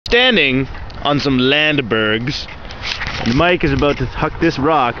standing on some land bergs, and Mike is about to huck this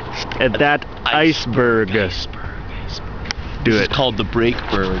rock at that iceberg. Do it. It's called the break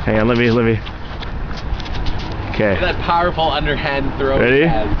berg. Hang on, let me. Okay. That powerful underhand throw. Ready?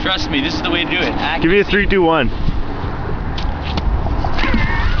 Trust me, this is the way to do it. Give me a 3, 2, 1.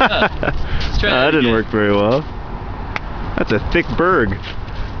 That didn't work very well. That's a thick berg.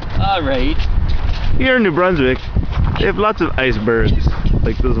 Alright. Here in New Brunswick, they have lots of icebergs,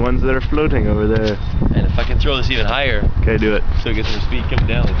 like those ones that are floating over there. And if I can throw this even higher, Okay, do it. so it gets some speed coming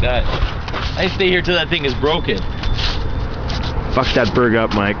down like that. I stay here till that thing is broken. Fuck that berg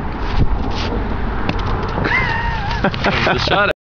up, Mike. That was the shot